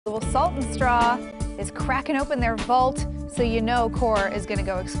Well, Salt and Straw is cracking open their vault, so you know Kohr is going to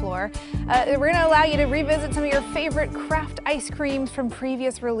go explore. We're going to allow you to revisit some of your favorite craft ice creams from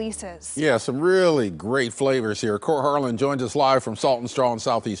previous releases. Yeah, some really great flavors here. Kohr Harlan joins us live from Salt and Straw in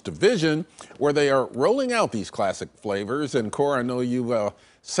Southeast Division, where they are rolling out these classic flavors. And Kohr, I know you've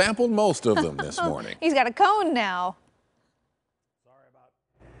sampled most of them this morning. He's got a cone now.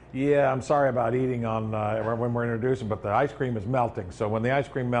 Yeah, I'm sorry about eating on when we're introducing, but the ice cream is melting. So when the ice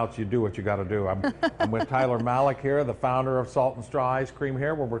cream melts, you do what you got to do. I'm with Tyler Malik here, the founder of Salt and Straw Ice Cream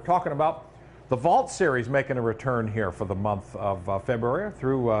here, where we're talking about the Vault series making a return here for the month of February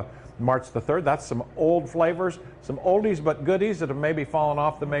through March the 3rd. That's some old flavors, some oldies but goodies that have maybe fallen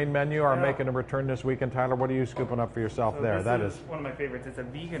off the main menu are making a return this weekend. Tyler, what are you scooping up for yourself there? That is one of my favorites. It's a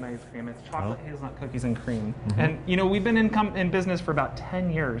vegan ice cream. It's chocolate hazelnut cookies and cream. And you know, we've been in business for about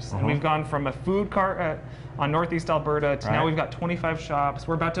 10 years. And we've gone from a food cart on Northeast Alberta to now we've got 25 shops.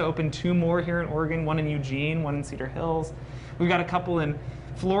 We're about to open 2 more here in Oregon, one in Eugene, one in Cedar Hills. We've got a couple in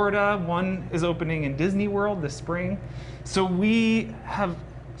Florida. One is opening in Disney World this spring. So we have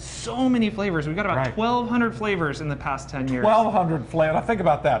so many flavors. We've got about 1,200 flavors in the past 10 years. 1,200 flavors. Think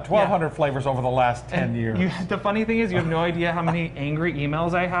about that. 1,200 flavors over the last 10 years. The funny thing is, you have no idea how many angry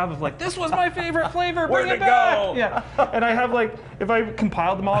emails I have of like, this was my favorite flavor, bring Where'd it it back. go? Yeah. And I have like, if I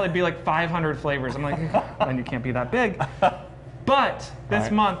compiled them all, it'd be like 500 flavors. I'm like, and you can't be that big. But this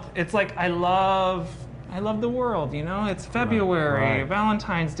month, it's like, I love the world, you know? It's February,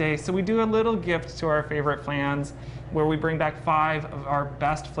 Valentine's Day, so we do a little gift to our favorite fans where we bring back 5 of our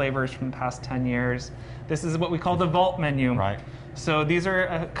best flavors from the past 10 years. This is what we call the Vault menu. So these are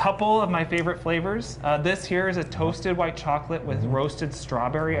a couple of my favorite flavors. This here is a toasted white chocolate with roasted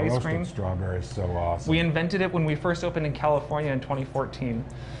strawberry ice cream. Roasted strawberry is so awesome. We invented it when we first opened in California in 2014.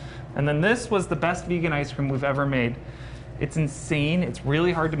 And then this was the best vegan ice cream we've ever made. It's insane. It's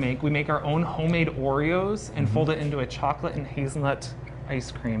really hard to make. We make our own homemade Oreos and fold it into a chocolate and hazelnut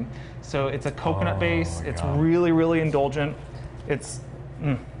ice cream. So it's a coconut base. It's really, really indulgent. It's,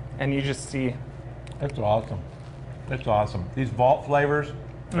 and you just see. It's awesome. It's awesome. These Vault flavors,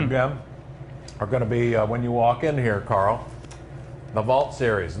 again, are going to be, when you walk in here, Carl, the Vault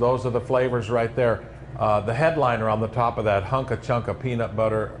series. Those are the flavors right there. The headliner on the top of that, Hunka Chunka Peanut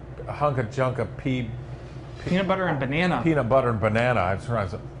Butter, Hunka Chunka Peanut butter and banana. Peanut butter and banana.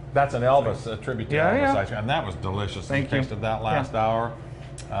 That's an Elvis tribute to Elvis ice cream, and that was delicious. Thank you. Tasted that last hour.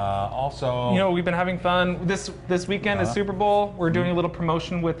 Also, you know, we've been having fun. This weekend is Super Bowl. We're doing a little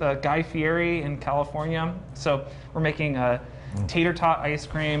promotion with Guy Fieri in California. So we're making a tater tot ice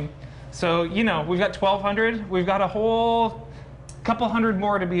cream. So you know, we've got 1,200. We've got a whole couple hundred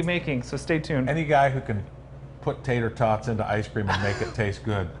more to be making. So stay tuned. Any guy who can put tater tots into ice cream and make it taste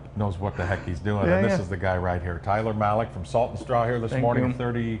good knows what the heck he's doing. And this is the guy right here. Tyler Malik from Salt and Straw here this morning,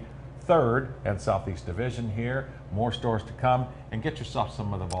 33rd and Southeast Division here. More stores to come. And get yourself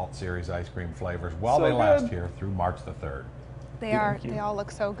some of the Vault series ice cream flavors while they last here through March the 3rd. They all look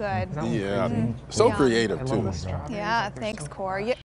so good. Yeah, so creative too. Yeah, thanks, Kohr.